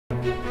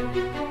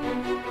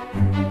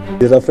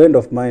There's a friend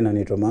of mine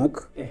anaitwa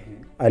Mark.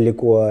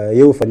 Alikuwa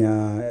yeye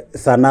ufanya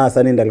Sanaa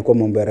sana, ndio alikuwa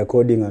mambo ya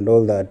recording and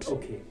all that.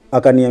 Okay.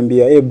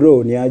 Akaniambia, "Hey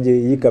bro, niaje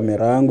hii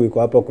kamera yangu iko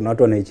hapa, kuna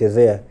watu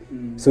wanaichezea."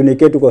 So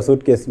niketu kwa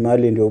suitcase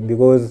mali ndio,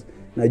 because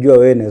najua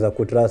wewe naweza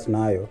kutrust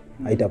nayo,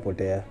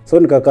 haitapotea. So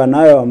nikakaa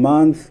nayo a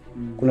month.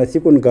 Kuna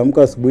siku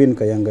nikaamka asubuhi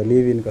nikaiangalia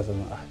hivi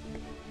nikasema,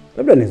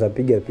 labda naweza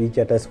piga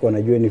picha, hata sikuwa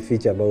najua ni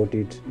feature about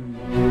it.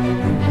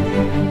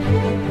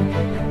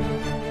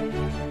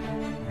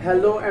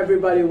 Hello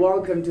everybody,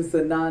 welcome to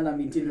Sanaa na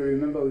Mitindo.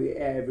 Remember, we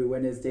air every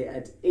Wednesday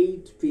at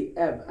 8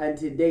 p.m. and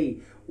today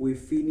we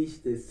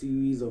finished the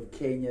series of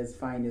Kenya's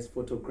finest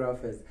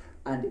photographers,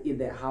 and in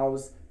the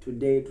house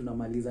today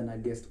tunamaliza na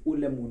guest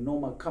ule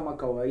munoma kama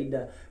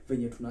kawaida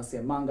venye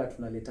tunasemanga,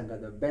 tunaletanga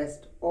the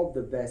best of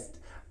the best,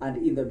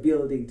 and in the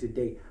building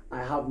today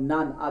I have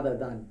none other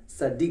than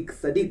Sadique.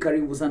 Sadique,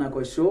 karibu sana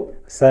kwa show.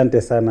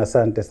 Asante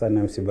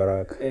sana MC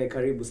Barak.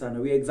 Karibu sana.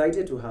 We are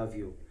excited to have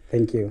you.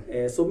 Thank you.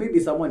 So maybe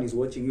someone is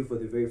watching you for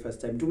the very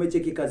first time.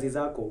 Tumecheki kazi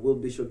zako. We'll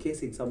be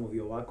showcasing some of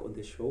your work on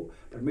the show.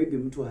 But maybe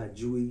mtu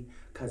hajui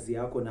kazi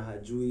yako na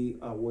hajui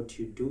what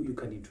you do. You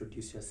can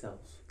introduce yourself.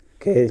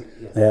 Okay. Yes.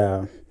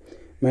 Yeah.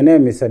 My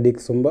name is Sadique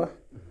Sumba.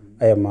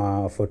 I am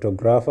a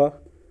photographer,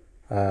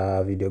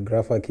 a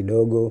videographer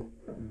kidogo,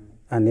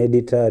 an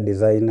editor,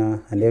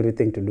 designer, and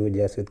everything to do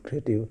just with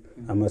creative.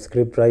 I'm a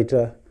script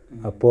writer,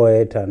 a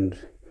poet, and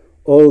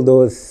all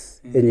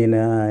those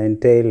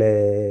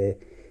entail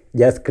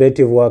just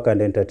creative work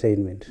and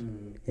entertainment.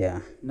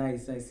 Yeah.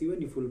 Nice. You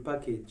in full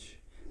package.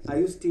 Are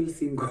you still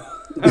single?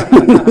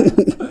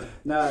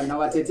 na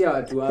watetea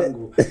watu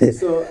wangu.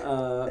 So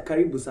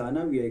karibu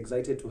sana. We are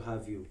excited to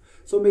have you.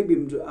 So maybe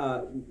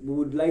we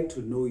would like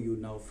to know you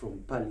now from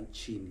pale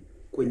chini.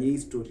 Kwenye hii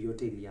story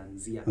yote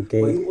ilianzia.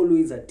 Okay. Were you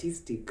always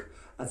artistic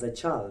as a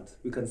child?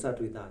 We can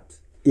start with that.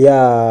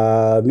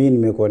 Yeah, mimi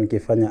nimekuwa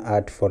nikifanya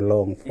art for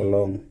long.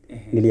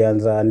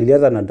 Nilianza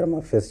na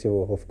drama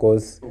festival, of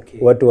course. Okay.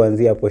 Watu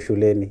waanzia hapo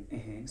shuleni.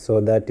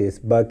 So that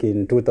is back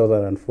in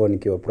 2004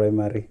 nikiwa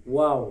primary.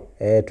 Wow.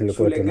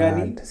 Tulikuwa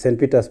tuna St.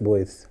 Peter's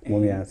Boys,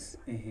 Mumias.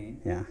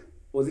 Yeah.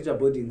 Was it a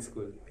boarding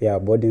school? Yeah,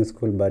 boarding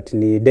school, but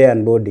ni day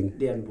and boarding.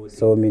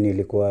 So mimi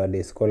nilikuwa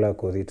day scholar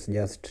because it's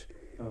just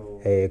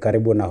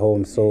karibu na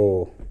home,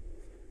 so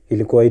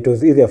it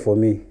was easier for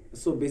me.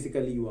 So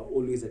basically you were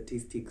always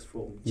artistic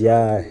from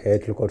childhood. Yeah,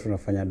 tulikuwa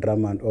tunafanya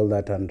drama and all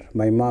that, and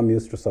my mom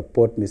used to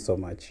support me so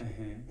much.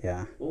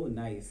 Yeah. Oh,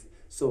 nice.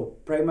 So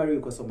primary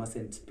was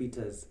St.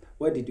 Peter's.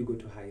 Where did you go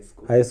to high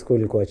school? High school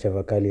ilikuwa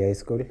Chavakali High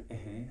School.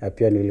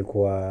 Pia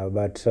nilikuwa,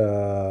 but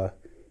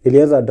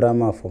nilianza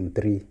drama form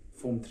 3.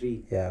 Form 3.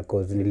 Yeah,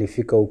 because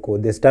nilifika huko,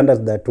 the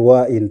standards that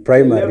were in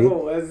primary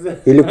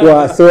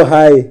ilikuwa so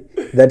high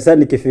that sa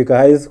nikifika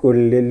high school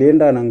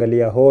nilienda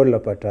naangalia hall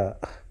napata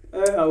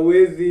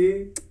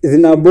awezi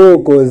zinabo,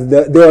 because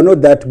they were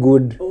not that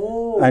good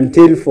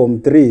until form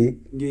 3.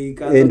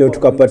 Ndio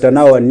tukapata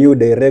now a new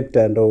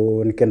director,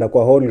 ndo nikaenda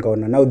kwa hall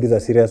nikaona now this is a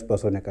serious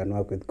person I can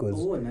work with,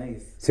 because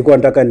nice. Sikuwa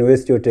nataka ni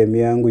waste your time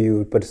yangu,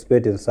 you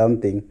participate in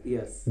something.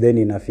 Yes. Then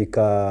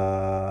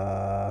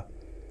inafika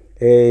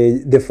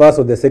the first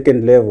or the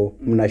second level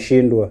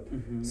mnashindwa.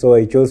 So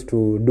I chose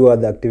to do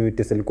other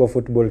activities. Ilikuwa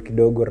football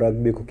kidogo,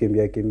 rugby,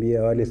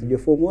 kukimbia wale sijui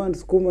form 1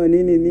 skuma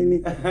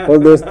nini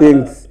all those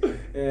things.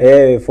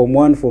 Form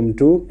 1 form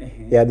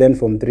 2 then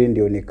form 3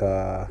 ndio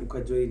nika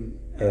join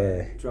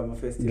drama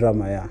festival.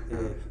 Drama, yeah.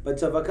 But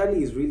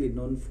Chavakali is really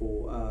known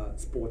for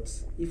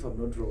sports, if I'm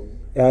not wrong.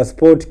 Yeah,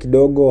 sport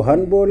kidogo,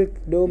 handball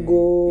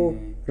kidogo,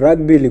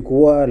 rugby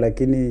ilikuwa,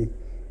 lakini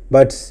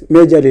but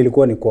major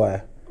ilikuwa ni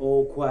choir.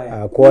 Oh,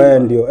 choir.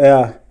 Choir ndio.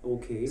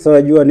 Okay. So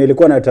najua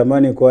nilikuwa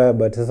natamani choir,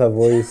 but sasa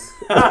voice.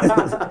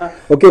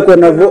 Okay,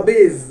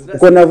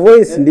 kuna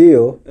voice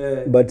ndio,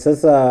 but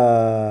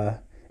sasa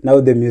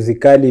now the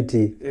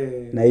musicality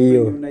na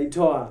hiyo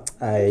unaitoa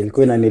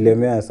ilikuwa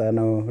inanilemea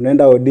sana.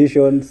 Unaenda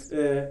auditions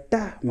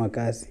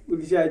makasi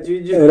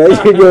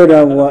ulishajuja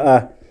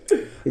unaamua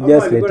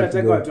just let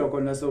it go. Watu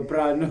wako na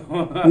soprano.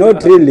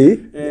 Not really.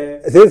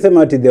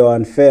 Sema ati they were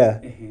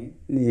unfair.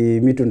 Ni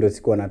mitu ndo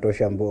sikuwa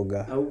natosha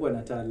mboga. Hauko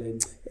na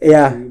talent.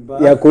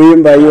 Ya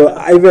kuimba hiyo,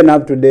 even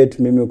up to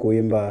date mimi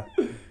kuimba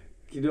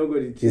kidogo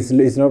ni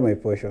it's not my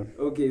portion.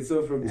 Okay,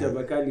 so from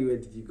Chavakali, where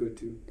did you go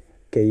to?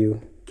 KU.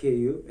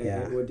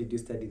 What did you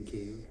study in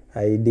KU?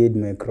 I did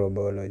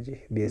microbiology,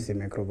 BSc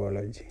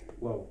microbiology.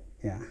 Wow.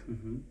 Yeah.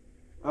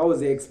 How was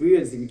the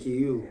experience in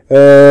KU?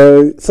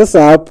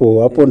 Sasa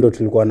hapo ndo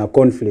tulikuwa na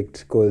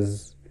conflict,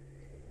 because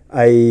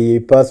I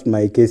passed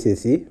my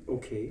KCSE.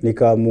 Okay.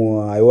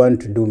 Nikaamua I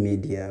want to do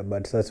media,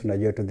 but sasa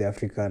unajua to the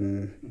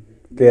African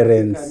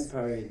parents.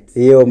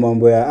 Hiyo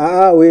mambo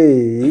ya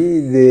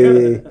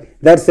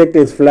that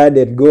sector is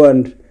flooded, go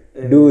and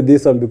do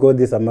this one because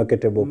this is a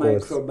marketable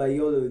course.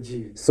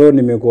 Microbiology. So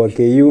nimekuwa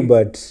KU,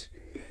 but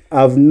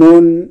I've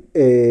known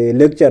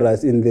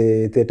lecturers in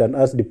the theater and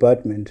arts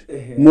department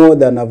more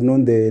than I've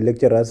known the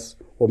lecturers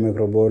for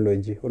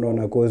microbiology.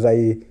 Unaona, because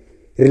I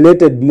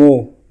related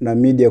more na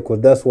media,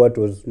 because that's what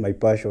was my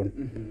passion.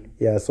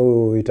 Yeah,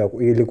 so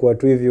ilikuwa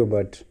tu hivyo,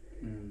 but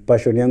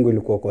passion yangu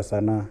ilikuwa kwa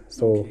sanaa.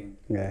 So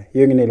yeah,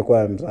 hiyo ingine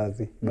ilikuwa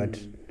mzazi but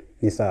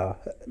ni sawa.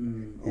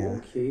 Yeah.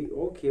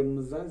 Okay,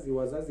 mzazi,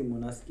 wazazi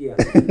mnasikia.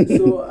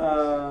 So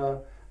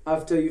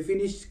after you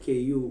finished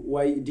KU,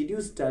 why did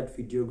you start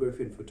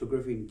videography and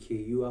photography in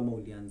KU, ama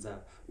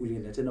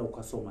ulienda tena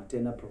ukasoma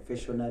tena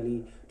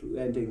professionally to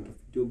enter into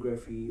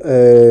videography?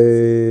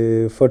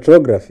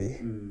 Photography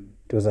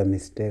it was a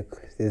mistake.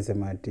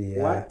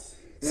 What?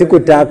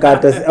 Sikutaka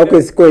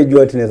hata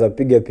sikuijua tunaweza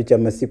piga picha,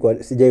 ama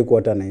sijai kuwa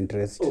hata na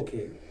interest. Okay.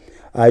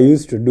 I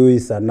used to do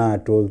sanaa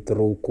all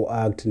through,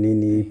 act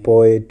nini,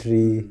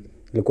 poetry.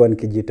 Nilikuwa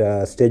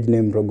nikijita stage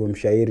name Rogo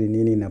Mshairi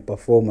nini na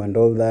perform and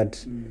all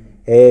that.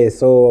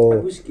 So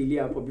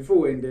kushikilia hapo before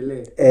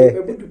uendelee.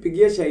 Hebu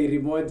tupigie shairi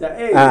moja.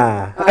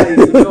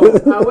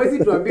 Hawezi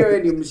tuambia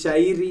wewe ni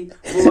mshairi,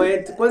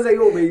 poet. Kwanza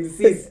hiyo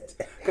umeinsist.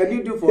 Can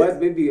you do for us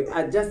maybe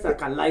just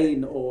a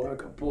line or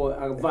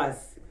a verse?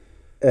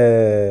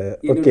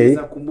 Okay.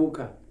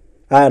 Kumbuka.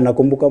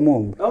 Nakumbuka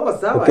mob.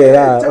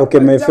 Sawa. Okay,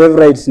 my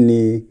favorite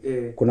ni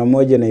kuna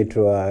moja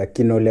inaitwa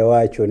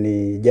Kinolewacho,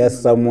 ni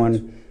just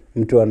someone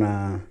mtu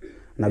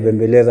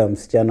anabembeleza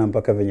msichana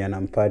mpaka venye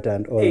anampata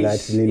and all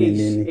that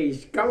nini.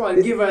 Come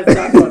on, give us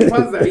that one.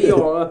 Kwanza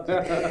hiyo.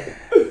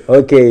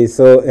 Okay,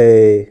 so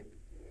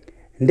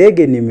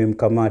ndege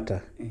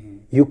nimemkamata.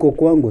 Yuko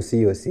kwangu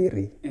sio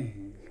siri.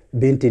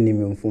 Binti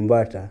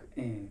nimemfumbata.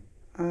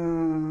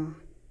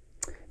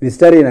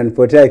 Mistari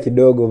inanipotea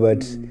kidogo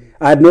but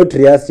I had not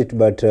rehearsed it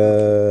but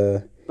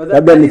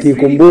labda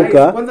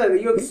nikikumbuka. Kwanza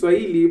hiyo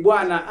Kiswahili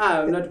bwana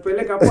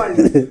unatupeleka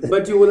pwani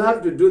but you will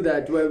have to do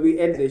that when we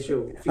end the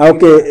show.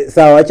 Okay,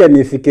 sawa, acha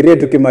nifikirie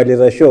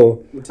tukimaliza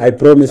show. I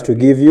promise to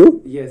give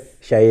you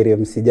shairi,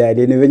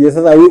 msijali. Ni venye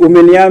sasa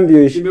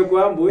umeniambia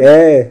nimekuambu.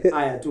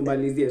 Haya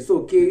tumalizie. So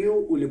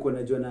KU ulikuwa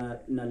unajua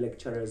na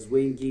lecturers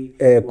wengi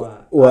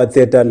wa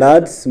theater and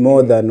arts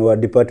more than wa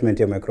department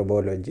ya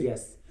microbiology.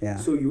 Yeah.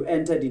 So you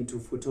entered into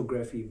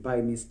photography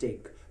by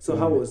mistake. So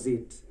how was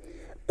it?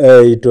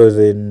 It was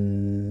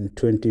in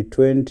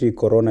 2020,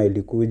 corona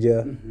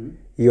ilikuja.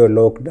 Hiyo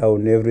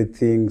lockdown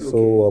everything,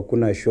 so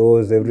hakuna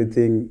shows,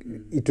 everything.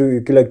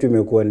 Kila kitu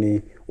imekuwa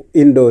ni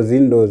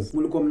indoors.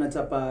 Mlikuwa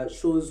mnachapa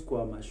shows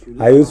kwa mashule?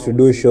 I used to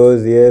do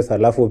shows, yes.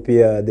 Alafu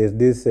pia there's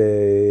this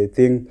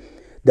thing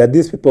that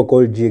these people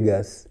call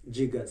jiggers.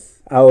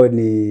 Au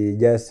ni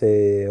just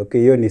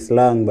okay, hiyo ni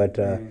slang but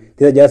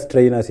these are just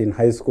trainers in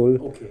high school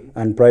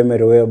and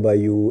primary, whereby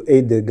you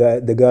aid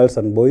the girls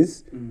and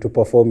boys to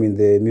perform in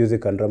the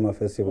music and drama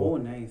festival.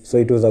 So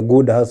it was a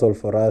good hustle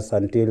for us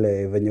until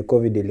when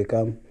COVID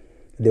ilikam,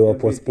 they were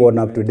postponed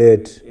up to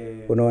date.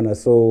 Unaona,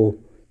 so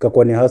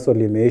kakwa ni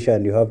hustle imeisha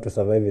and you have to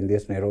survive in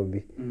this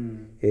Nairobi.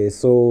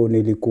 So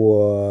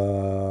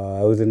nilikuwa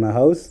I was in my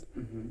house.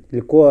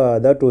 Nilikuwa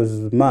that was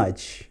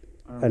March.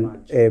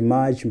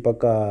 March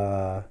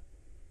mpaka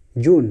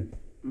June.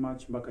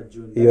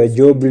 You are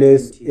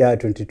jobless.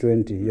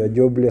 2020. You are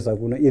jobless.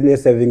 Hakuna ile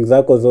savings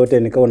zako zote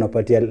nikao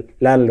unapatia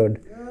landlord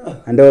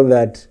and all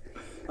that.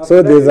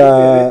 So there's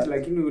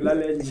lakini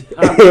ulale nje.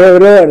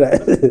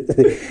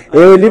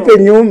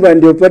 Ulipe nyumba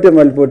ndio upate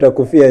malipota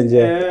kufia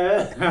nje.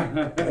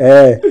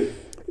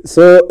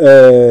 So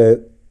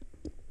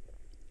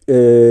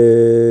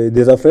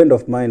there's a friend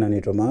of mine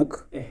anaitwa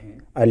Mark.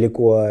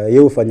 Alikuwa yeye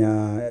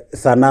ufanya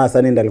sanaa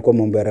sana, ndio alikuwa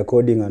mambo ya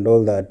recording and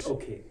all that.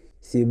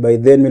 See, by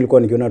then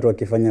nilikuwa nikiona watu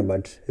wakifanya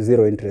but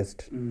zero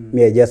interest.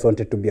 Me, I just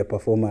wanted to be a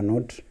performer,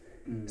 not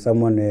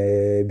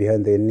someone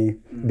behind the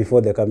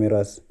before the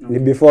cameras. Ni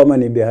before ama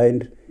ni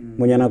behind?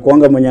 Mwenye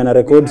anakuanga mwenye ana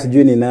record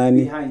sijui ni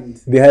nani?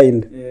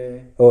 Behind.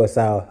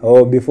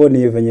 Sawa. Before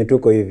ni venye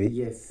tuko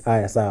hivi.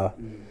 Haya sawa.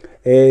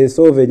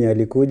 So venye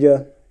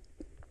alikuja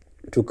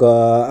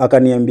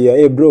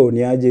akaniambia bro,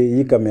 ni aje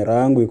hii kamera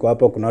yangu iko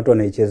hapa, kuna watu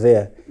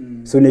wanaichezea.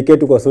 So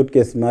niketu kwa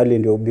suitcase mali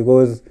ndio,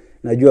 because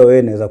najua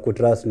wewe naweza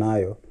kutrust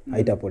nayo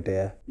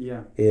haitapotea.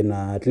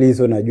 Na at least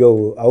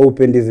unajua au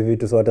upendi hizi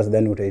vitu, so hata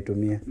sidhani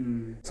utaitumia.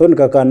 So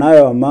nikakaa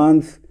nayo a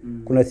month.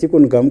 Kuna siku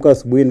nikaamka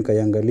asubuhi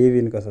nikaiangalia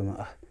hivi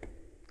nikasema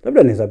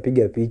labda naweza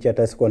piga picha,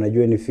 hata sikuwa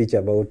najua ni feature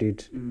about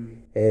it.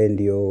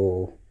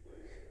 Ndio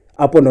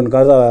hapo ndo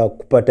nikaanza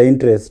kupata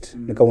interest.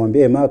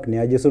 Nikamwambia Mark, ni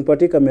aje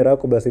unipatie kamera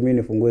yako basi mimi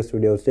nifungue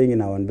studio, staying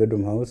in a one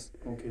bedroom house.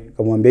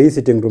 Nikamwambia hii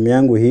sitting room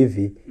yangu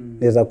hivi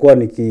naweza kuwa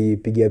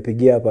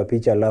nikipigia hapa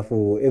picha,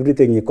 alafu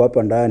everything iko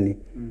hapa ndani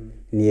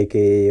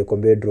niweke kwa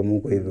bedroom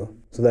huko hivyo,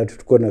 so that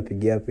tuko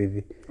napigia hapa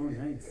hivi.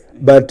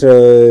 But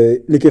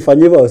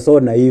nikifanya hivyo so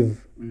naive.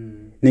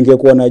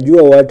 Ningekuwa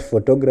najua what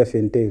photography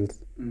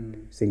entails,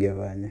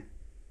 singefanya.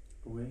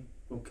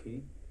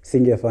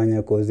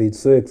 Singefanya cause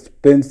it's so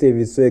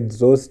expensive, it's so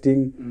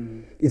exhausting.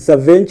 It's a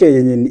venture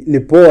yenye ni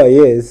poa,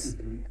 yes,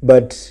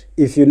 but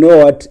if you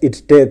know what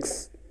it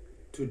takes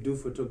to do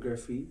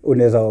photography,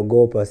 unaweza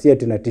ogopa, si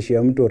ati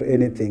natishia mtu or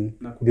anything,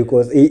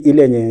 because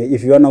ile yenye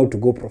if you want how to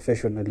go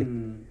professionally.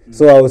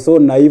 So I was so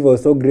naive, I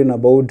was so green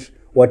about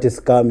what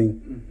is coming.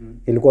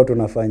 Ilikuwa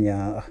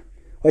tunafanya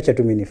wacha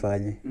tu mimi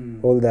nifanye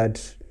all that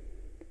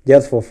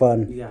just for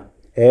fun.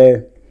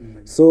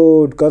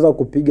 So tukaanza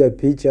kupiga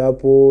picha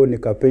hapo,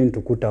 nikapaint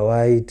ukuta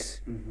white.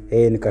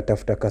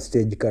 Nikatafuta ka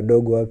stage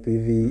kadogo hapo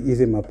hivi,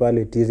 hizi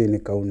mapalette hizi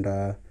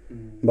nikaunda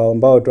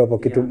mbao tu hapo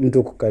kitu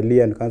mtu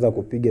kukalia, nikaanza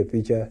kupiga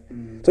picha.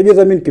 So just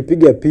mimi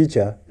nikipiga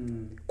picha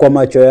kwa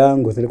macho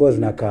yangu zilikuwa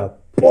zinakaa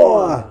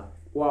poa.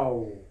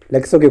 Wow.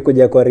 Like so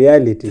kuja kwa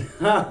reality.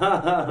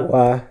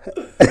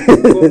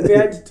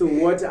 Compared to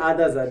what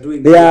others are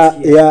doing.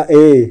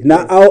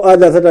 Now how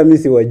others hata mimi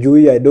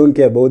siwajui, I don't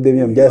care about them,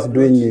 I'm just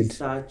doing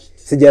it.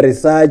 Sija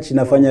research,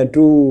 nafanya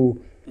tu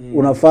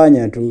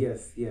unafanya tu.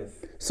 Yes.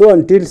 So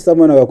until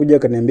someone akakuja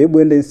akaniambia hebu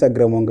enda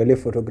Instagram angalie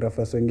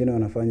photographers wengine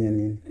wanafanya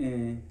nini.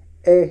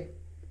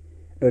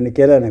 Ndio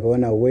nikaenda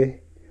nikaona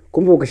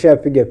kumbe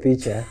ukishapiga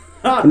picha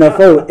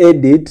unafaa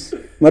edit,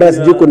 mara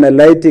sijui kuna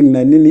lighting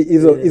na nini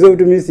hizo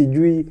vitu mimi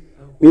sijui.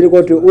 Mimi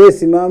kwa tu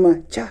simama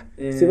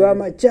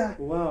cha.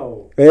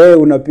 Wow.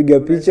 Unapiga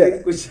picha.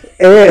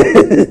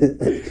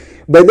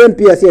 But then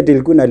pia si ati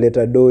ilikuwa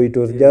inaleta do, it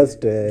was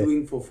just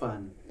doing for fun.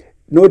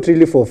 Not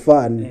really for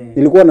fun.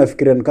 Nilikuwa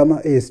nafikiria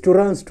kama to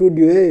run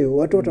studio,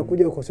 watu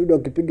watakuja kwa studio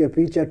wakipiga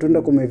picha,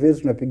 tuenda kwa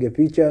events tunapiga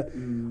picha.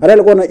 Hata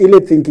alikuwa na ile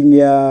thinking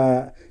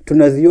ya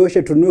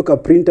tunaziosha, tununue ka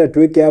printer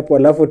tuweke hapo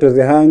alafu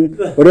tuzihang.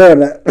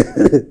 Unaona?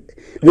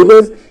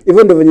 Because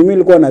even though mimi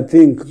nilikuwa na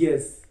think.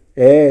 Yes.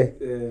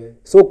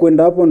 So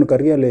kwenda hapo nika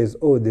realize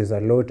there's a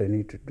lot I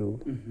need to do.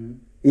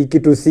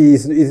 Ikitu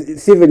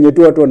si venye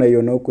tu watu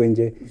wanaiona huko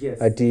nje.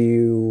 Ati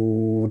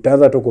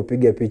utaanza tu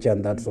kupiga picha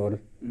and that's all.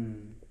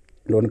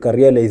 Ndio nika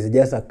realize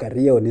just a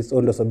career on its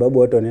own, ndo sababu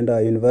watu wanaenda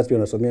university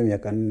wanasomea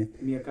miaka 4.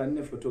 Miaka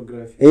 4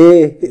 photography.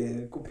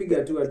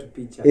 Kupiga tu watu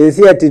picha.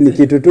 Si ati ni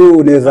kitu tu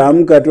unaweza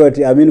amka tu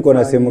ati niko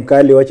na simu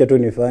kali wacha tu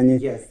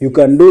nifanye. You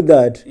can do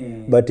that,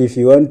 but if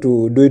you want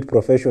to do it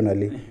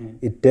professionally,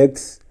 it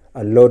takes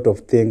a lot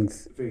of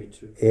things. Very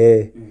true.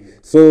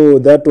 So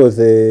that was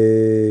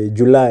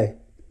July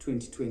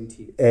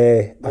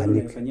 2020.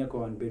 Nilifanyia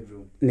kwa one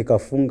bedroom.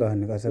 Nikafunga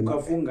nikasema.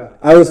 Ukafunga.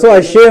 I was so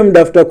ashamed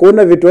after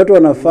kuona vitu watu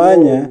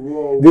wanafanya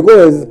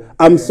because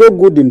I'm so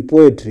good in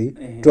poetry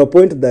to a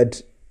point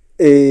that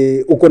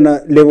uko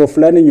na level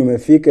fulani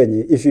umefika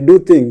yenye if you do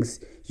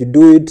things you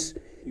do it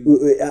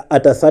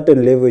at a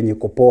certain level yenye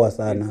kopoa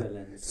sana.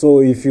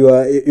 So if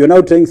you're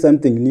now trying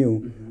something new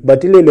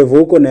but ile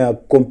level uko na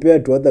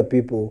compared to other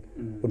people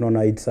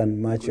unaona it's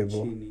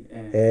unmatchable.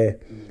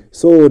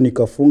 So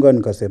nikafunga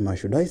nikasema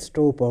should I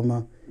stop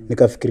ama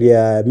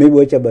nikafikiria maybe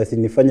wacha basi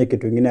nifanye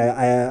kitu kingine.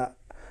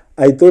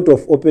 I thought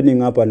of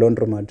opening up a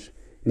laundromat.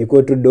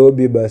 Niko tu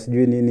dobi basi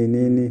juu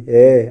nini.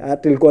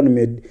 Hata ilikuwa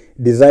nime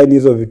design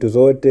hizo vitu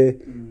zote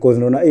cause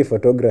naona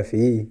photography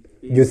hii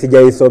juu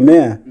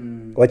sijaisomea,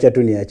 wacha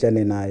tu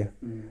niachane nayo.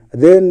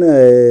 Then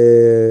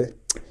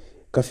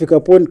kafika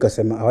point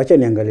kasema acha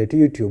niangalie tu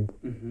YouTube.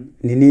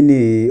 Ni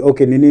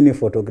nini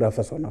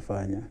photographers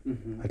wanafanya.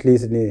 At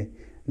least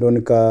ndo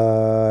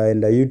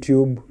nikaenda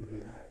YouTube.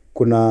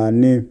 Kuna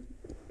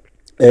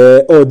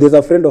there's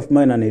a friend of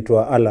mine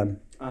anaitwa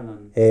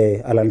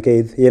Alan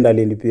Keith. Yeye ndo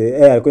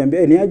alinipia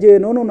alikwambia ni aje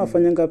naona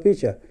unafanyanga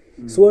picha.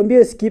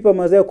 Siwaambie skipper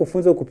mazaya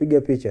kufunza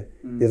kupiga picha.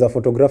 There's a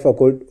photographer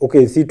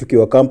called si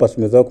tukiwa campus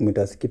tumezoea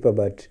kumita skipper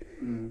but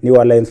ni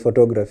wa lines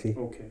photography.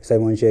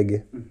 Simon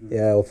Chege.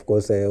 Of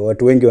course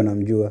watu wengi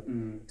wanamjua.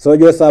 So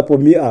just hapo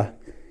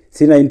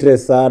sina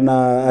interest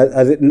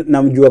sana,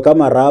 namjua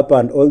kama rapper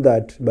and all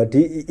that but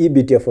hii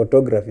bit ya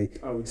photography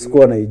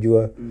sikuwa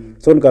naijua.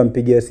 So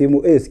nikampigia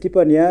simu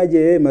skipper ni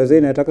aje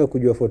mazee nataka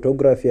kujua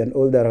photography and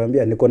all that.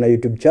 Anambia niko na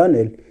YouTube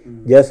channel,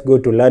 just go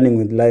to Learning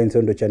with Lines,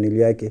 ndo channel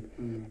yake.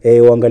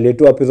 Uangalie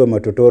tu hapo hizo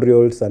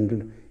tutorials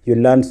and you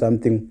learn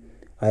something.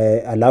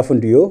 Alafu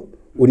ndio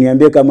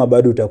uniambie kama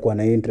bado utakuwa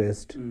na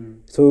interest.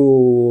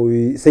 So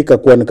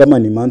sikakuwa kama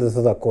nimeanza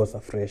sasa course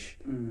fresh.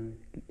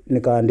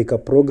 Nikaandika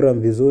program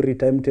vizuri,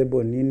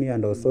 timetable nini,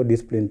 and also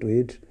discipline to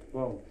it.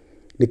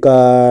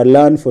 Nika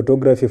learn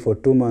photography for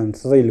 2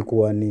 months. Sasa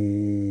ilikuwa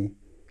ni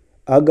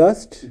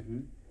August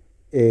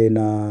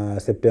na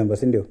September,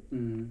 si ndio?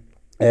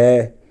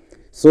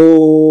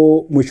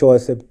 So mwisho wa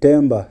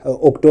September,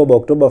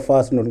 October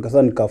 1st ndo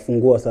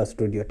nikafungua sasa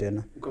studio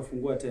tena.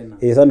 Ukafungua tena.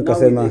 Sasa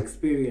nikasema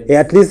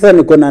at least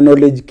niko na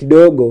knowledge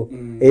kidogo.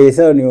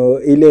 Sasa ni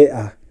ile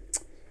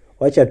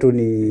wacha tu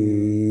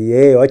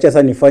wacha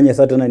sasa nifanye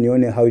sasa tena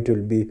nione how it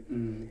will be.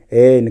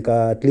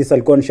 Nika at least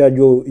alikuwa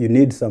nishajua you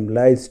need some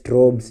lights,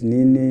 strobes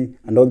nini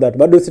and all that.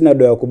 Bado sina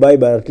doa kubai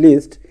but at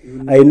least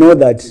I know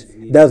that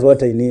that's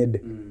what I need.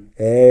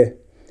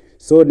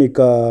 So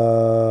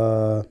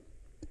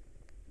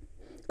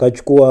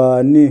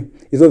kachukua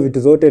hizo vitu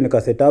zote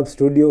nika set up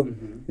studio,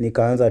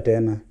 nikaanza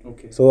tena.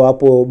 So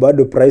hapo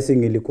bado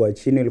pricing ilikuwa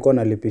chini, ilikuwa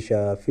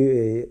nalipisha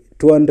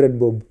 200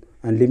 bob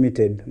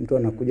unlimited. Mtu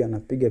anakuja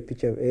anapiga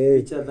picha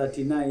picha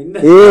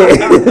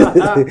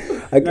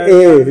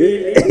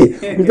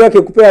 39. Mtu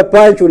akikupea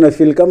punch una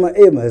feel kama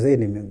mazee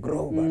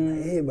nimegrow bana.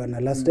 Bana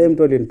last time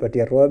mtu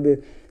alinipatia robe,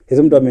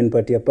 hizo mtu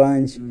amenipatia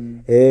punch.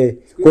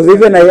 Because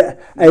even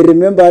I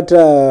remember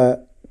hata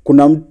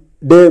kuna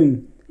dem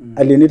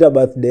alinita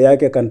birthday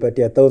yake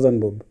akanipatia 1000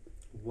 bob.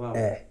 Wow.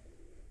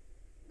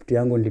 Mtu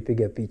yangu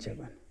nilipiga picha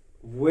bana.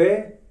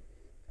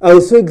 I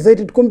was so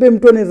excited, kumbe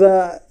mtu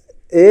anaweza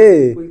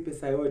Kwa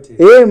pesa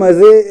yote.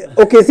 Mazee,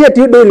 okay, si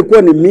ati hiyo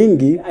ilikuwa ni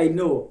mingi. I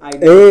know.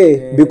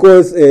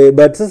 Because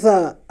but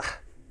sasa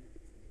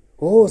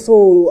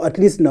so at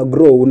least na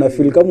grow, una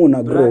feel kama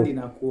una grow. Brand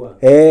inakuwa.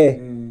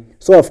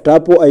 So after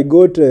hapo I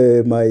got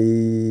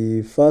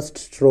my first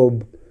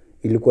strobe,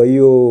 ilikuwa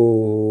hiyo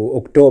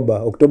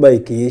October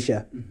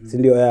ikiisha, si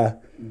ndio?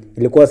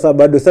 Ilikuwa saa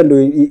bado sasa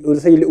ndio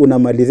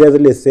unamalizia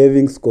zile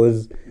savings,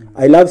 cause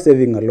I love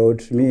saving a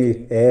lot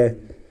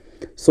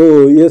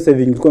so hiyo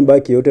saving ilikuwa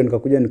mbaki yote,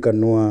 nikakuja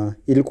nikanua,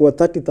 ilikuwa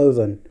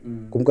 30,000.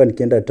 Kumbuka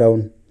nikienda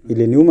town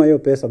iliniuma hiyo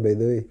pesa, by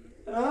the way.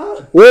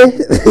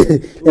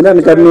 Enda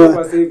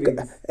nikanua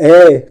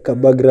ka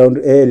background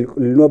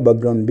nilinunua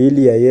background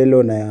mbili ya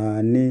yellow na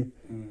ya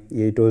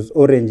it was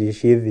orange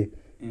hivi.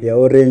 Ya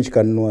orange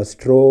kanunua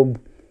strobe,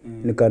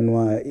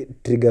 nikanunua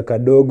trigger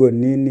kadogo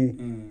nini.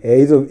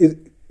 Hizo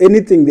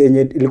anything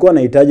yenye ilikuwa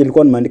nahitaji,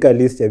 ilikuwa nimeandika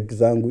list ya vitu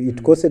zangu.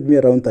 It costed me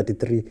around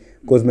 33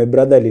 because my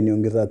brother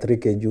aliniongeza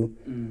 3k juu.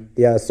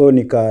 So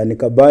nika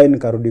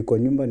nikarudi kwa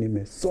nyumba,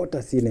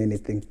 nimesota sina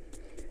anything.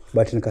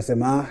 But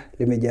nikasema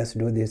let me just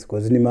do this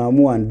because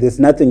nimeamua and there's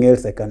nothing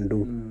else I can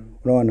do.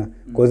 Unaona?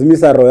 Because mimi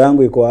saro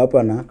yangu iko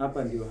hapa na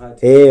hapa ndio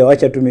hati.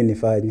 Wacha tu mimi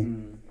nifanye.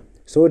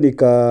 So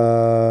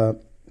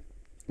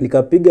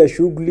nikapiga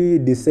shughuli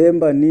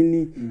December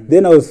nini.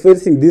 Then I was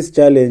facing this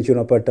challenge,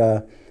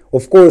 unapata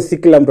of course si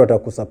kila mtu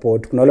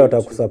atakusupport. Kuna wale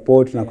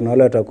watakusupport na kuna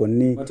wale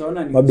watakoni.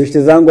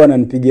 Mabishti zangu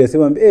wananipigia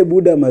sema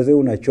buda mazee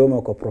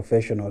unachoma kwa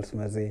professionals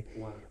mazee.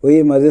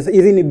 Wewe mazee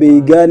hizi ni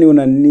bei gani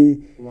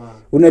unani?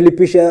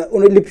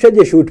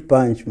 Unalipishaje shoot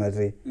punch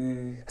mazee?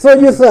 So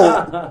just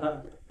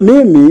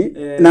mimi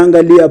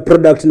naangalia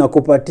product na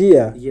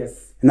kupatia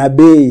na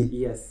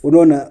bei.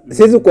 Unaona,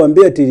 siwezi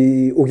kuambia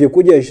ati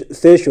ukikuja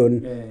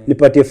session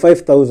nipatie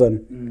 5,000.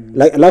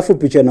 Alafu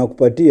picha na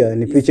kupatia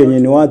ni picha yenye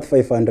ni worth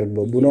 500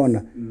 bob.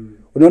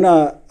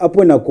 Unaona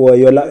hapo inakuwa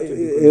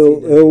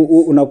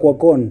unakuwa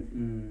con.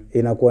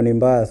 Inakuwa ni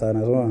mbaya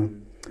sana.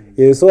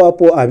 So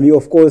hapo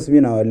of course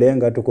mimi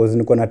nawalenga tu cause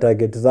niko na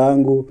target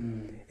zangu.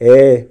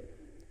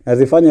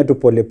 Nazifanya tu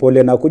pole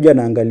pole, nakuja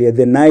naangalia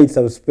the nights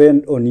I've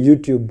spent on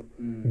YouTube.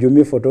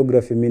 Jumi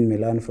photography mimi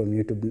nimelearn from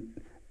YouTube,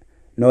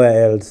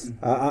 nowhere else.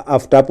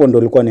 After hapo ndo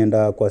nilikuwa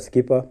naenda kwa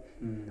skipper.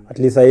 At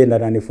least yeye ndo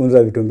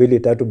ananifunza vitu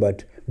 2-3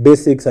 but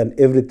basics and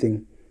everything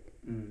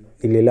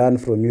learn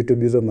from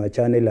YouTube, hizo ma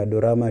channel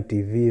Adorama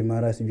TV,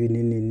 mara sijui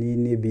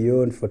nini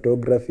Beyond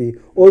Photography,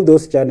 all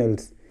those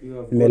channels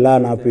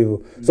nimelearn hapo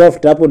hivyo. So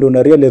after hapo ndo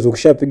una realize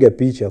ukishapiga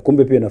picha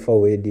kumbe pia inafaa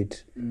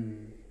uedit.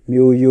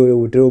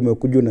 Hiyo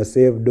umekuja na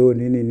save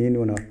nini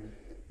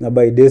na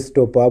by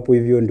desktop hapo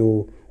hivyo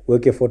ndo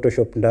uweke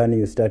Photoshop ndani,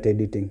 you start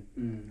editing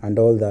and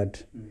all that.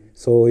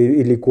 So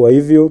ilikuwa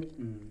hivyo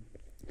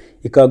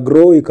ika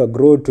grow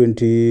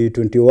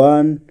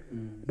 2021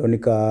 ndo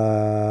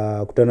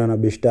nikakutana na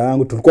beshta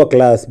yangu, tulikuwa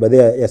class baadhi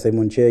ya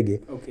Simon Chege.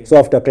 So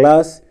after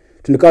class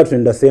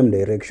tunaenda same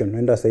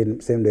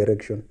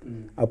direction.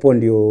 Hapo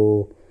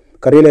ndio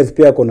Kareles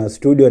pia kuna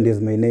studio and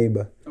is my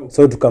neighbor.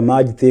 So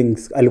tukamerge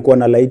things, alikuwa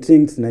na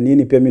lightings na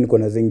nini, pia mimi niko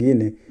na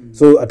zingine.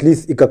 So at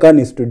least ikakaa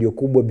ni studio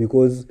kubwa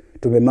because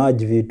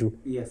tumemerge vitu.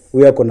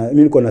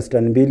 Mimi niko na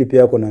stand mbili,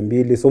 pia ako na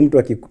mbili. So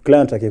mtu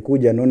client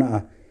akikuja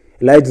anaona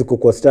lights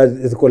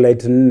ziko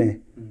light 4.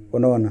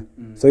 Unaona?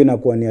 So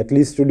inakuwa ni at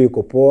least studio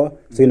iko poa.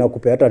 So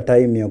inakupea hata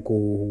time ya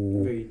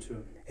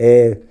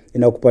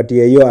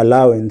inakupatia hiyo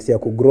allowance ya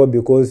kugrow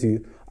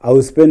because I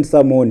will spend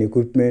some on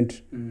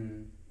equipment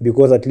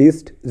because at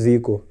least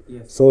ziko.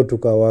 So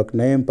tukawork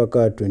naye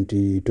mpaka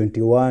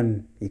 2021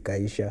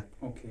 ikaisha.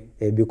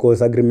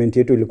 Because agreement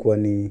yetu ilikuwa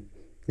ni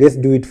let's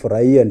do it for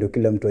a year ndio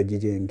kila mtu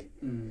ajijenge.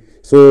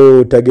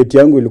 So target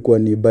yangu ilikuwa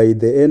ni by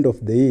the end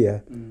of the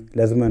year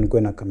lazima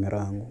nikuwe na kamera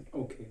yangu.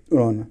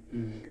 Unaona?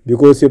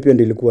 Because hiyo pia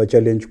ilikuwa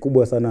challenge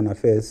kubwa sana na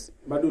face.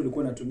 Bado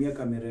ulikuwa unatumia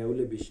kamera ya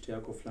ule bishti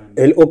yako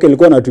fulani?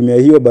 Nilikuwa natumia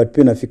hiyo but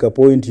pia nafika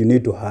point you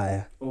need to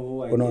hire.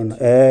 Unaona?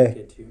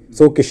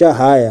 So kisha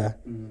hire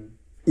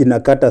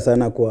inakata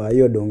sana kwa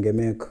hiyo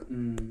dongemeka.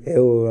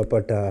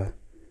 Unapata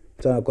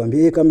sana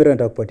kwambia kamera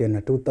nitakupatia na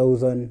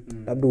 2,000,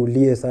 labda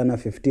ulie sana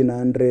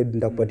 1,500,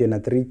 nitakupatia na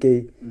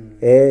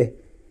 3k.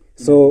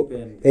 So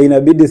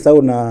inabidi sasa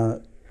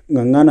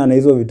unangangana na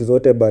hizo vitu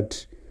zote, but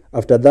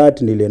after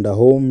that nilienda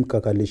home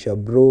kakalisha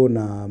bro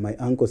na my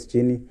uncles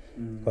chini.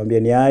 Kwambia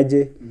ni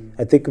aje,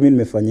 I think mimi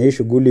nimefanya hii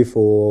shughuli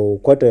for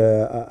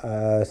quite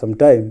some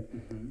time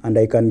and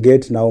I can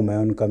get now my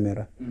own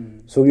camera.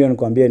 So yeye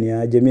anakuambia ni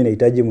aje, mimi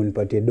nahitaji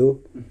mnipatie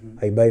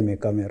I buy my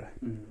camera.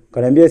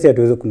 Kaniambia si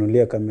hatuwezi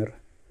kununulia camera,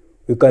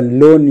 we can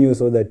loan you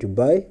so that you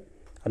buy,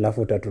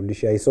 alafu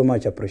utarudisha. I so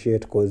much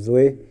appreciate cause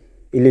we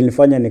ili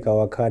nifanya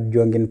nikawork hard,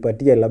 juu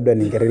angenipatia labda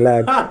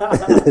ningerelax.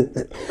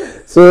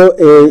 So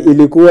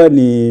ilikuwa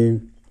ni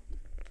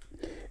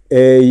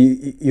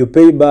you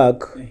pay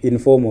back in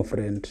form of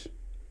rent.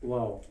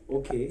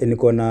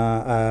 Niko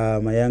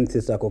na my young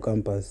sister kwa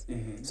campus.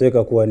 So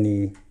ikakuwa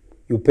ni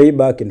you pay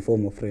back in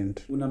form of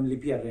rent.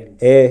 Unamlipia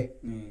rent.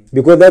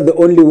 Because that's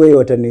the only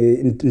way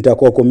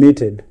nitakuwa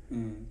committed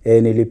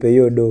nilipe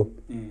hiyo do.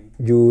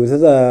 Juu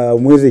sasa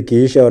mwezi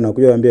kiisha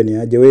wanakuja waambia ni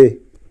aje we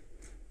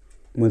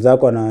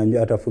mwenzako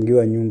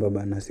atafungiwa nyumba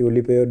bana, si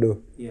ulipe hiyo do.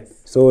 Yes.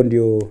 So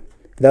ndio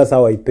that's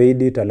how I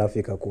paid it, alafu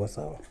ikakuwa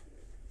sawa.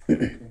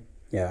 Okay.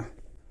 Yeah.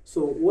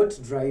 So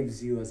what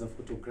drives you as a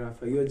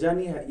photographer? Your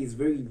journey is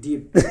very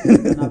deep.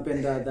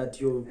 Napenda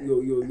that your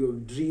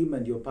dream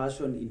and your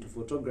passion into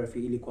photography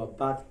ilikuwa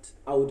birthed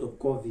out of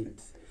COVID.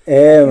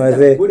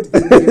 Maze.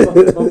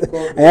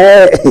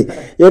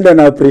 You don't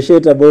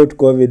appreciate about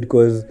COVID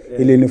because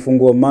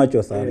ilinifungua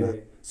macho sana.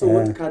 So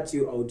what cut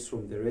you out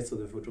from the rest of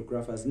the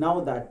photographers?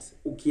 Now that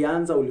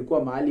ukianza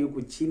ulikuwa mahali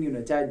huku chini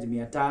unacharge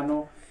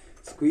 500,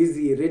 siku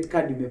hizi red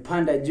card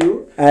imepanda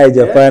juu.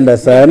 Haijapanda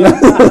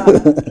sana.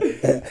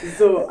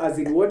 So as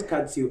in what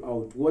cuts you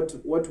out?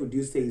 What would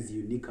you say is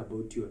unique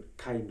about your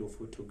kind of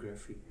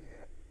photography?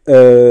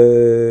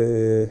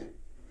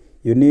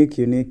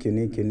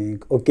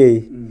 Unique.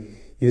 Okay.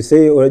 You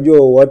say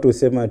unajua watu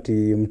husema ati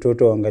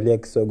mtoto angalia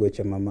kisogo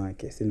cha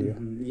mamake, si ndio?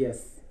 Yes.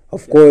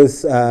 Of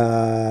course,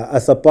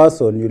 as a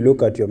person you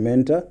look at your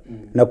mentor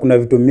na kuna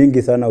vitu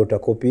mingi sana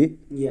utakopi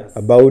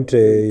about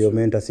your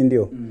mentor, si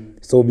ndio?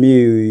 So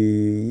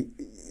mi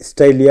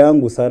style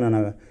yangu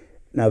sana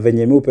na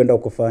venye mi upenda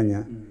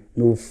kufanya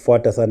mi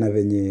ufuata sana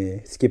venye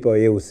skipper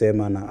yeye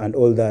usema na and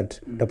all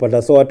that.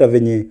 Utapata so hata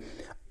venye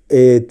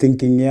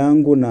thinking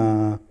yangu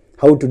na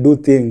how to do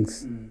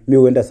things mi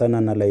huenda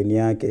sana na line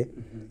yake.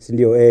 Si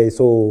ndio?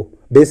 So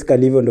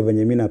basically hivyo ndo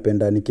venye mi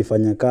napenda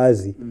nikifanya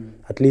kazi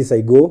at least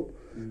I go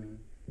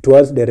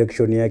towards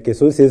direction yake.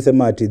 So siwezi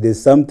sema ati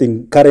there's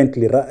something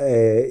currently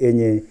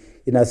yenye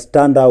ina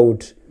stand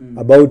out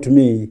about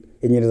me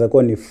yenye inaweza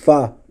kuwa ni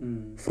far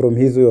from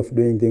his way of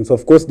doing things.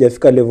 Of course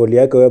jafika level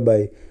yake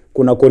whereby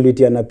kuna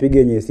quality anapiga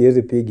yenye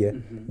siwezi piga,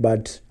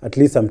 but at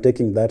least I'm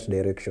taking that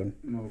direction.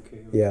 Okay.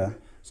 Yeah.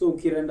 So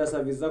ukirenda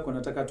service zako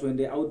nataka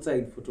tuende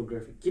outside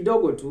photography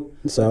kidogo tu.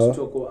 So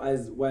tutoko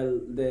as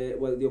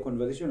while your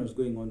conversation is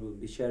going on,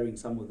 we'll be sharing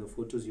some of the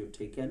photos you've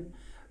taken.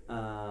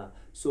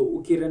 So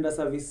ukirenda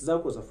service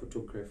zako za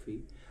photography,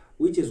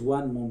 which is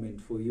one moment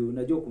for you?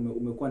 Unajua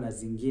umekuwa na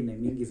zingine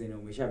mingi zenye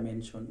umesha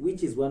mention.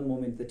 Which is one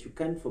moment that you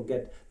can't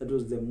forget that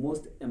was the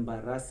most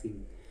embarrassing?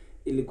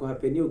 Ilikuwa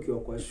hapenia ukiwa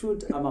kwa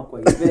shoot ama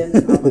kwa event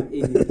ama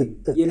anything.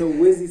 You know,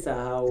 huwezi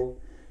sahau.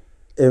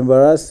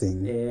 Embarrassing?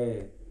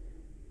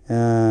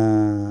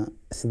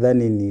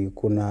 Sidhani ni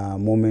kuna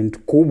moment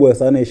kubwa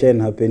sana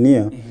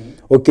ishainihapenia.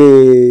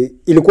 Okay,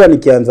 ilikuwa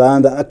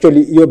nikianza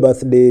actually hiyo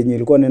birthday yenye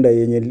ilikuwa nenda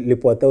yenye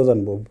ilipwa 1000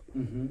 bob.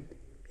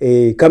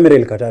 Kamera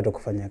ilikata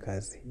kufanya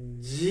kazi.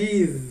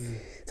 Jeez.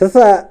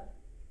 Sasa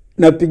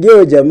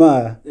napigia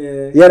jamaa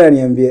yara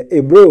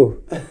niambia, bro,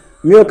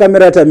 mio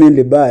kamera hata mimi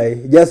nilibuy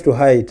just to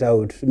hide it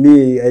out.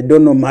 Me I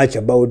don't know much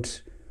about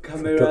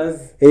cameras.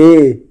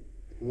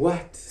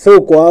 What?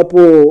 So kwa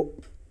hapo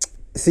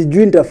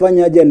sijui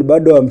nitafanya aje and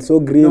bado I'm so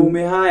green. Na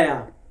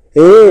umehaya.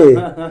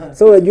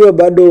 So unajua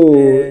bado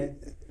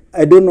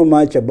I don't know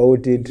much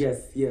about it.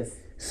 Yes.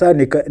 Sasa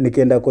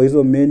nikaenda kwa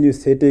hizo menu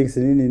settings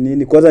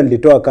nini. Kwanza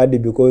nilitoa kadi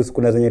because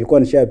kuna zenye nilikuwa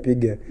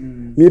nishapiga.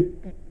 Mimi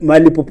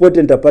mali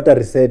popote nitapata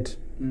reset.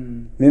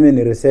 Mimi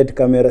ni reset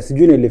camera.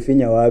 Sijui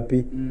nilifinya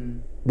wapi.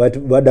 But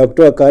baada ya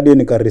kutoa kadi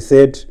nika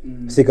reset,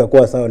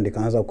 sikakuwa sawa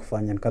nikaanza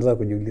kufanya. Nikaanza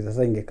kujiuliza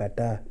sasa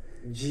ingekataa.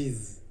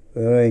 Jeez.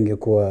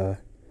 Ingekuwa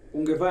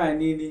ungefanya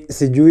nini?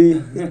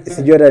 Sijui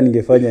hata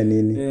ningefanya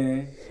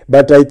nini.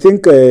 But I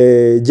think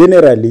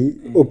generally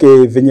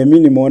okay venye mimi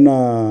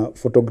nimeona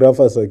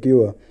photographers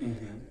wakiwa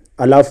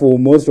alafu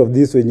most of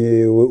this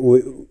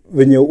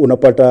wenye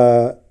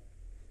unapata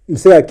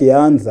msee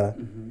akianza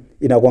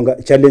inakuanga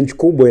challenge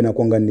kubwa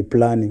inakuanga ni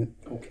planning.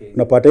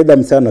 Unapata either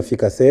msee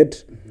anafika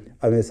set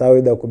amesahau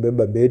either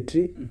kubeba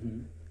battery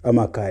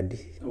ama kadi.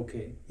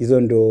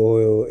 Hizo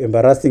ndio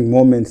embarrassing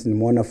moments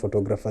nimeona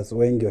photographers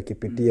wengi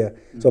wakipitia.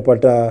 So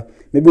pata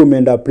maybe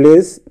umeenda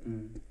place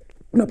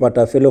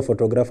unapata fellow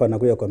photographer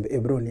anakuja kwambia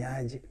bro ni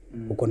aje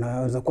uko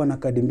naweza kuwa na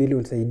kadi mbili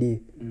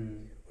unisaidie.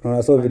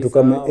 Unaona so vitu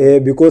kama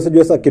because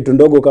just kitu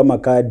ndogo kama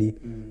kadi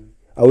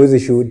hauwezi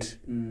shoot.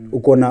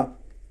 Uko na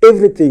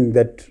everything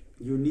that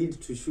you need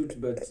to shoot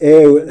but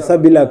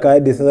sabila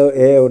kadi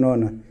sasa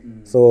unaona.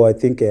 So I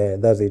think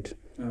that's it.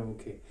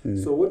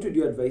 So what would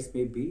you advise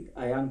maybe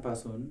a young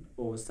person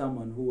or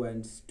someone who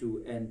wants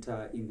to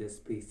enter in the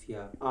space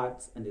here,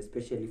 arts and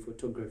especially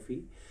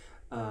photography,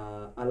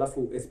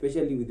 alafu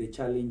especially with the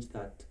challenge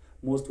that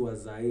most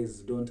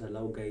wazaes don't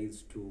allow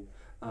guys to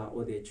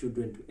or their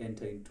children to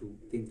enter into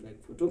things like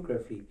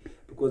photography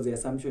because the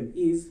assumption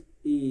is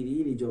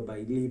hii job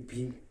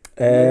hailipi.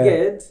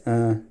 Get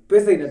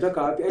pesa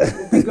inatoka wapi?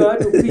 Kupiga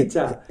watu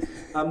picha.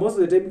 Most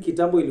of the time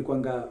kitambo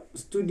ilikuanga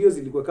studios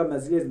ilikuwa kama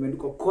zile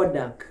zimeandikwa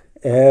Kodak.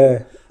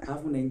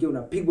 Alafu unaingia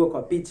unapigwa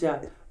kwa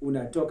picha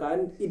unatoka,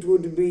 and it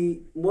would be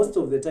most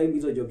of the time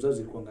hizo jobs zao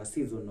zilikuwa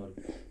seasonal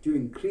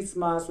during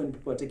Christmas when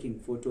people are taking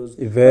photos,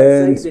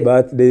 events,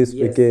 birthdays,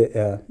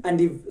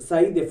 and if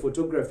say the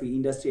photography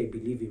industry I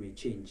believe it may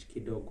change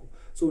kidogo.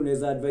 So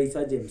unaweza advise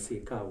aje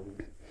msekao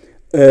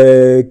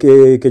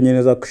kenye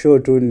naweza kushow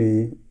tu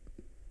ni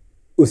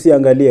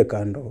usiangalie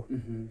kando.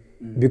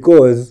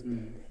 because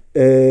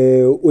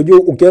ujue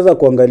ukianza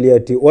kuangalia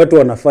ati watu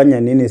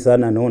wanafanya nini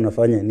sana na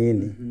unafanya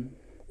nini,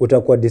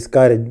 utakuwa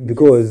discouraged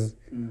because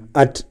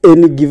at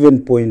any given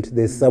point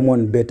there's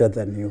someone better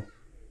than you.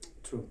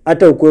 True.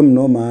 Hata ukwe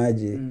mnoma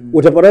aje,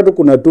 utapata tu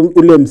kuna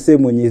ule msee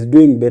mwenye is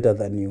doing better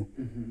than you.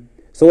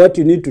 So what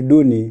you need to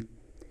do ni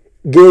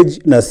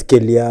gauge na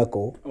scale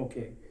yako.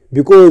 Okay.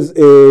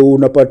 Because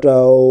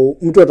unapata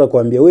mtu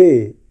atakwambia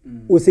we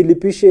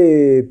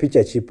usilipishe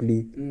picha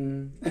cheaply.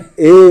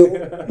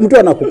 Mtu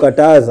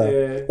anakukataza.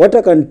 What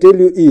I can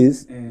tell you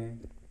is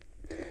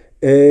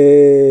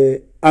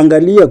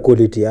angalia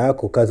quality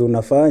yako kazi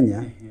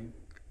unafanya.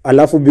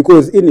 Alafu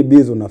because ini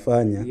biz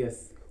unafanya.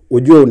 Yes.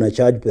 Ujue una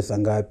charge pesa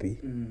ngapi.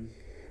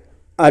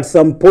 At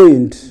some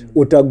point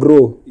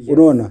utagrow. Yes.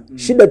 Unaona?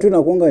 Shida tu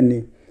inakuanga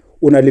ni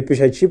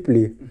unalipisha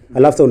cheaply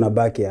alafu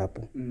unabaki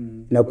hapo.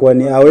 Na kwa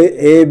ni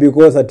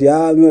because ati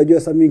mimi najua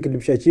sasa mimi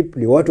nikilipisha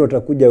cheaply watu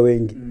watakuja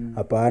wengi.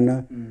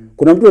 Hapana.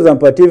 Kuna mtu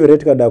zampatia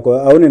rate card yako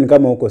aone ni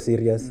kama uko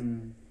serious.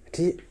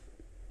 Ati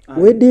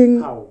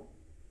wedding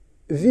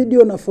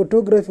video na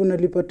photography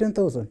unalipa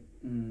 10,000.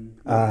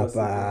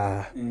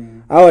 Hapa.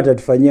 Hao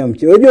watatufanyia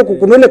mchezo. Unajua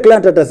kuna ile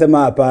client atasema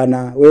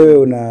hapana, wewe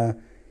una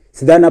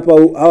sidhani hapa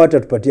hao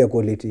watatupatia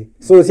quality.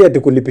 So si ati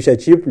kulipisha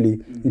cheaply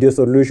ndio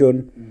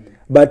solution.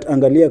 But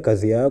angalia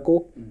kazi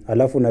yako,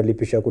 alafu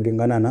unalipisha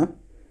kulingana na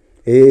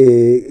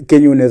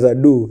kenye unaweza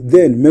do.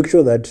 Then make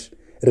sure that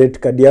rate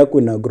card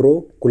yako ina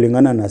grow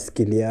kulingana na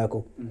skill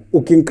yako.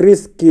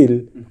 Ukiincrease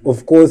skill,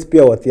 of course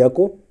pia worth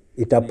yako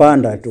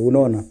itapanda tu,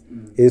 unaona?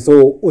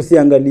 So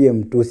usiangalie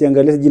mtu,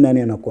 usiangalie jina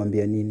nani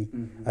anakuambia nini.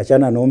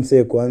 Achana na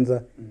msee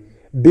kwanza.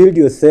 Build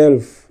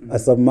yourself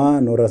as a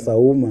man or as a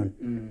woman.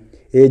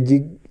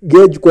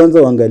 Gauge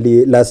kwanza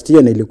uangalie last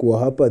year nilikuwa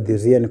hapa,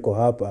 this year niko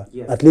hapa.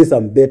 Yes. At least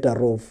I'm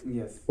better off.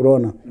 Yes.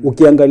 Unaona?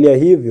 Ukiangalia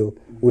hivyo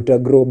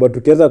utagrow, but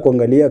ukianza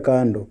kuangalia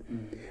kando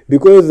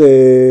because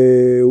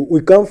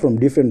we come from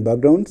different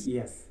backgrounds.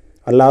 Yes.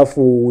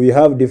 Alafu we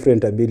have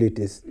different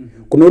abilities.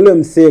 Kuna ule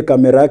msee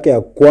kamera yake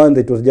ya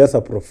kwanza it was just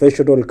a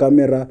professional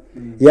camera.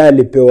 Yeye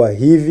alipewa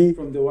hivi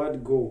from the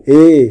word go.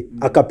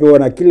 Akapewa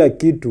na kila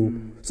kitu.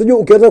 Sio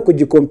ukianza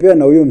kujicompare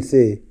na huyo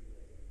msee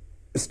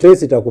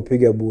stress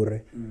itakupiga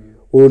bure.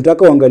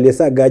 Unataka uangalie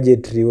saa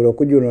gadgetry,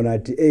 unakuja unaona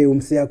ati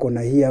msee yako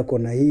na hii yako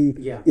na hii,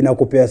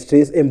 inakupea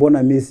stress.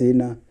 Mbona mimi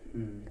sina?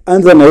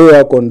 Anza na wewe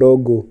yako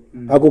ndogo.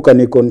 Hako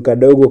kanikon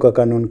kadogo,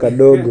 kakanon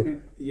kadogo.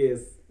 Yes.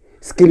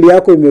 Skill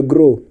yako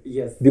imegrow.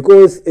 Yes.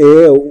 Because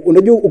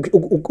unajua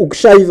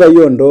ukishaiva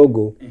hiyo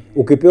ndogo,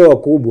 ukipewa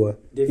kubwa,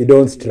 you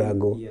don't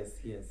struggle.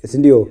 Yes.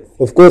 Ndio. Yes.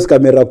 Of course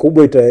kamera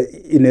kubwa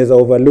inaweza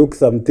overlook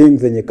some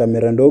things zenye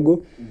kamera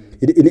ndogo.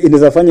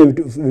 Inaweza fanya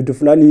vitu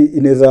fulani,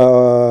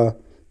 inaweza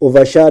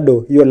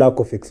overshadow your lack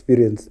of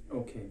experience.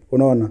 Okay.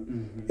 Unaona?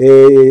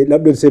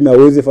 Labda tuseme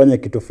hauwezi fanya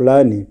kitu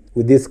fulani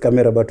with this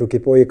camera, but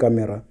ukipewa hii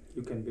camera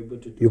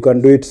you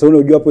can do it. So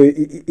unajua hapo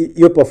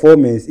your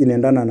performance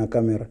inaendana na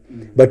camera.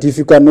 But if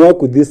you can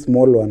work with this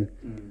small one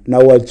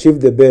now achieve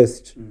the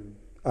best,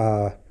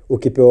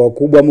 ukipewa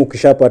kubwa ama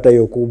ukishapata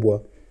hiyo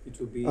kubwa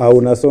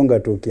unasonga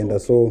tu ukienda.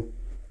 So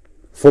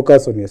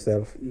focus on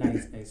yourself.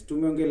 Nice.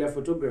 Tumeongelea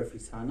photography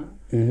sana.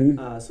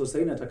 So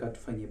sasa nataka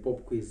tufanye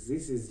pop quiz.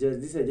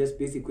 These are just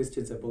basic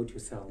questions about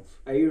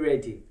yourself. Are you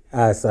ready?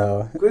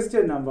 Sawa.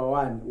 Question number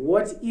 1.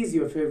 What is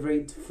your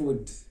favorite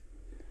food?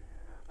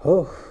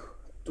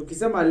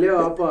 Tukisema leo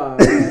hapa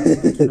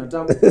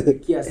tunataka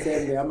kupikia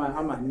sembe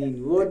ama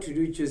nini, what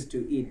do you choose to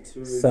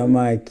eat?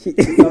 Samaki.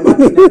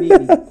 Samaki na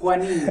nini? Kwa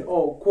nini?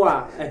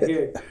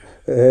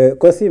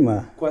 Kwa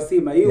sima. Kwa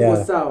sima,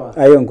 hiyo sawa.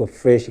 Hayo ngo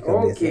fresh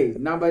kabisa. Okay,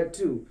 number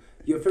 2.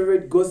 Your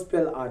favorite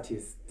gospel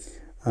artist?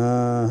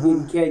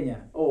 In Kenya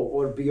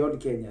or beyond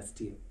Kenya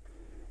still?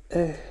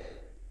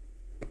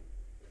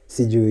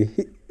 Sijui.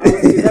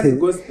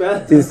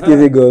 Gospel?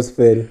 Sisikizi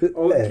gospel.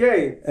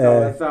 Okay,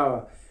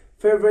 sawa.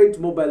 Favorite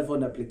mobile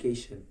phone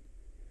application?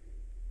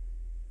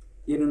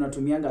 Yenu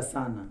natumianga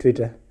sana?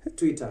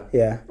 Twitter.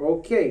 Yeah.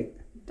 Okay.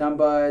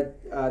 Number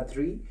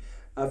 3.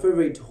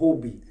 Favorite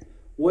hobby?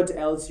 What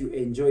else you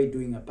enjoy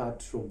doing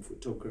apart from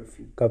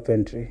photography?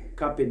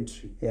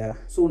 Carpentry. Yeah.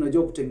 So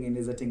unajua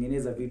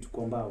kutengeneza vitu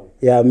kwa mbao?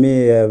 Yeah,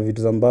 mi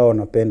vitu za mbao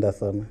napenda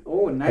sana.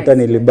 Nice. Hata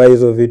nilibuy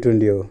hizo vitu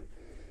ndio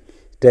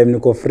time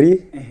niko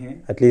free.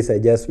 At least I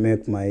just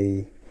make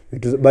my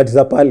but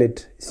za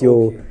palette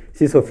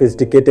si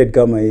sophisticated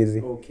kama hizi.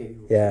 Okay.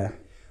 Yeah.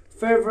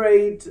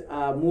 Favorite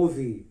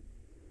movie?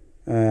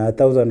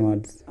 1,000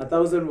 words.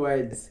 1,000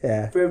 words.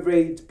 Yeah.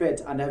 Favorite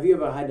pet, and have you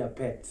ever had a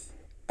pet?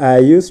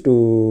 I used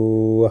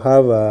to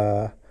have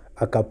a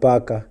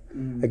kapaka.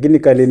 Lakini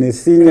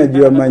kalinisinya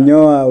juu ya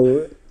manyoa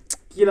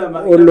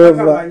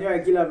manyoa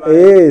kila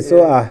mara.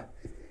 So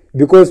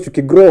because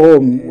tukigrow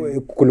home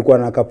kulikuwa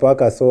na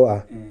kapaka,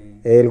 so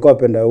ilikuwa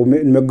penda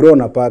nimegrow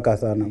na paka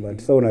sana, but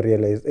so una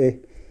realize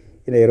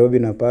Nairobi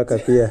na paka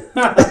pia.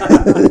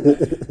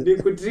 Ni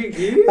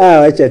kutriki.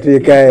 Acha tu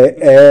ikae.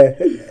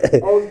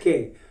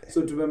 Okay.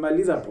 So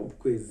tumemaliza pop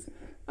quiz.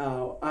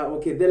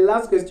 Okay, the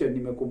last question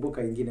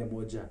nimekumbuka ingine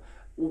moja.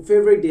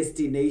 Favorite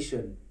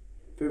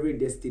favorite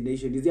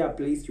destination? Is there a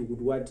place you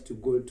would want to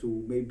go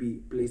to, maybe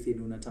place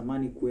in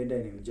unatamani kuenda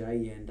na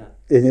hujaienda?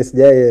 Yenye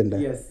sijaenda?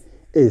 Yes.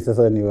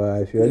 Sasa ni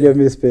wapi? Unajua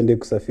mimi sipendi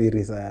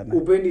kusafiri sana.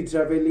 Upendi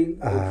traveling?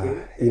 Okay.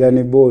 Ila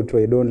ni boat,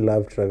 I don't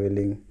love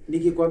traveling.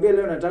 Nikikwambia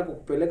leo nataka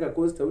kukupeleka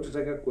coast au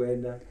utataka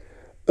kuenda?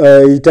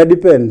 It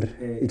depend.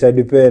 It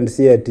depend.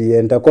 Si ati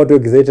nitakuwa tu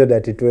excited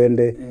ati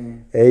twende.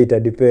 It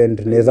depend.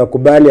 Naweza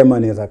kubali ama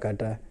naweza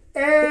kataa.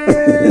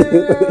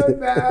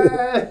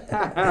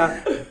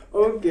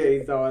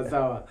 Okay,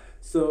 sawa.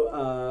 So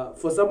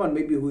for someone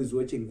maybe who is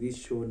watching this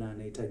show na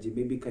anahitaji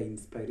maybe ka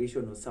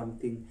inspiration or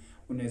something,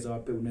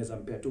 unaweza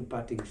mpea tu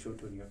parting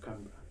shot on your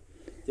camera.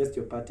 Just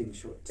your parting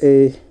shot.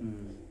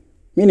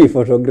 Mimi ni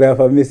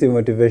photographer, mimi si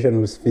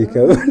motivational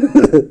speaker.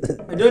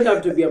 I don't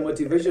have to be a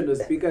motivational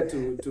speaker to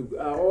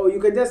or you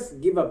can just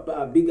give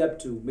a big up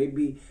to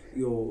maybe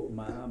your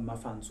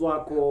fans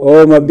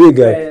wako. My big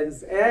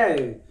friends.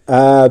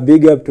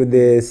 Big up to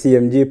the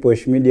CMG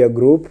Posh Media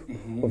Group.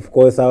 Of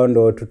course hao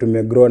ndo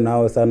tumegrow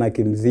nao sana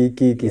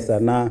kimziki,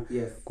 kisanaa.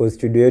 Kwa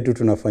studio yetu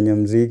tunafanya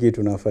mziki,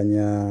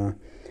 tunafanya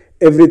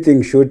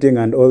everything, shooting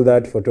and all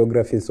that,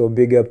 photography. So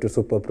big up to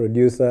super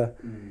producer.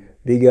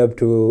 Big up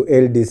to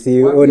LDC.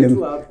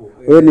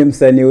 Oni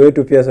msanii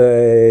wetu pia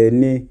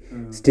ni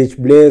Stitch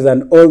Blaze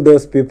and all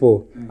those people.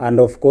 And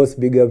of course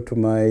big up to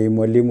my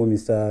mwalimu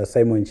Mr.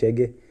 Simon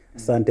Chege.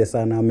 Asante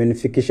sana,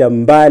 amenifikisha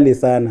mbali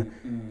sana.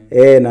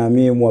 Na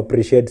mimi mu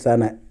appreciate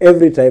sana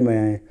every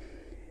time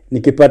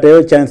nikipata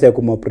hiyo chance ya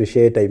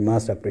kumappreciate, I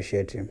must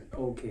appreciate him.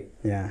 Okay.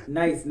 Yeah.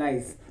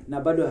 Nice.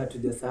 Na bado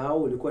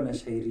hatujasahau ulikuwa na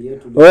shairi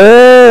yetu.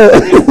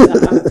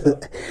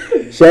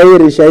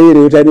 Shairi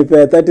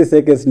utanipea 30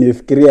 seconds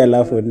nifikirie,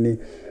 alafu ni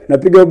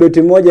napiga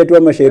beti moja tu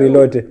ama shairi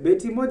lote?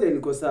 Beti moja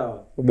iliko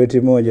sawa. Beti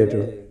moja tu.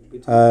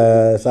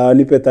 Sawa,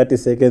 nipe 30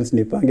 seconds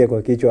nipange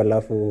kwa kichwa,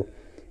 alafu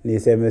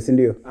niseme, si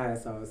ndio?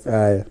 Sawa.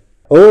 Haya.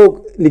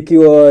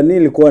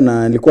 Nilikuwa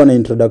na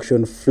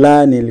introduction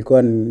fulani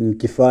nilikuwa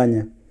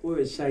nikifanya.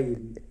 Wewe shairi.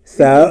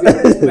 Sawa.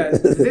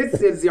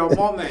 This is your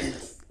moment.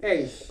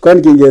 Kwa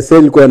nikiingia sasa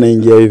nilikuwa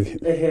naingia hivi.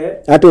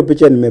 Hata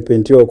picha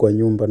nimepentiwa kwa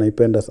nyumba,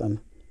 naipenda sana.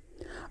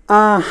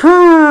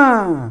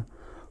 Aha!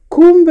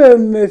 Kumbe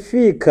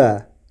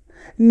mmefika.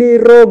 Ni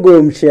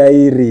rogo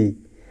mshairi,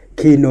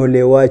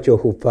 kinolewacho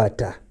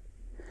hupata.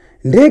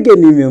 Ndege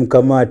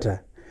nimemkamata,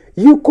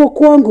 yuko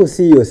kwangu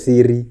siyo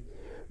siri.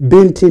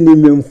 Binti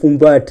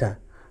nimemfumbata,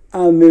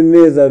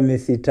 amemeza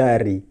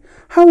misitari.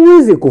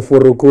 Hawezi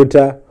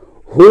kufurukuta,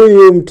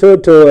 huyu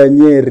mtoto wa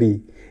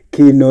Nyeri.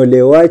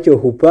 Kinolewacho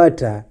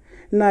hupata,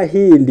 na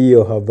hii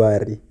ndiyo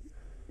habari.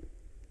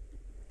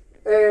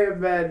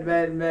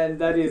 Man,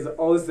 that is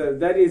awesome.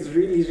 That is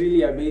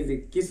really amazing.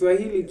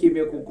 Kiswahili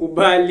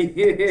kimekukubali.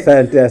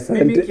 Asante.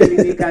 Mimi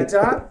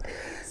kilinikataa.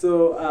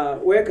 So,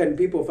 where can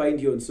people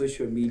find you on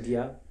social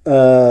media?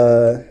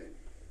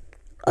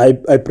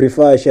 I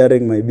prefer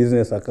sharing my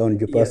business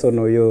account, your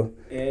personal yo.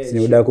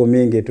 Sini udako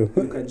mingi tu.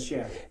 You can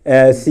share.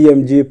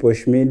 CMG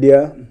Posh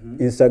Media,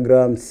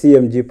 Instagram,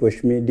 CMG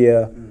Posh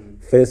Media,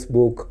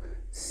 Facebook,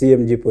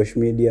 CMG Posh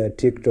Media,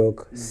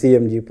 TikTok,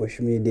 CMG Posh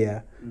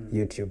Media,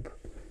 YouTube.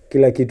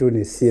 Kila kitu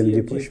ni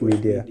CMG Posh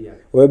Media.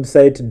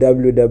 Website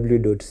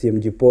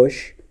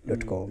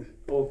www.cmgposh.com.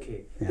 Okay.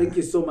 Yeah. Thank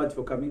you so much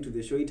for coming to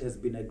the show. It has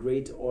been a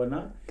great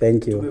honor.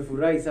 Thank you.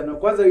 Tumefurahi sana.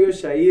 Kwanza hiyo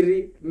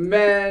shairi,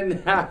 man.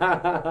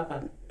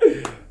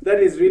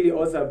 That is really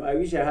awesome. I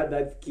wish I had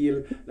that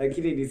skill.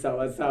 Lakini ni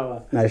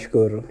sawa.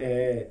 Nashukuru.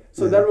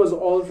 So that was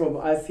all from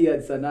us here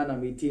at Sanaa na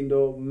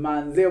Mitindo.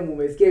 Manze,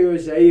 mumesikia hiyo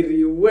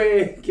shairi.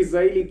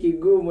 Kiswahili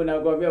kigumu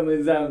nakwambia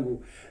mwenzangu.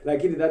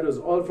 Lakini that was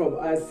all from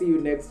us. See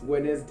you next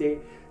Wednesday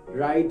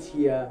right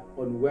here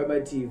on Wema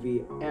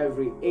TV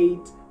every 8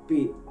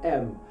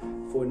 p.m.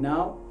 For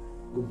now,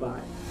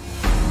 goodbye.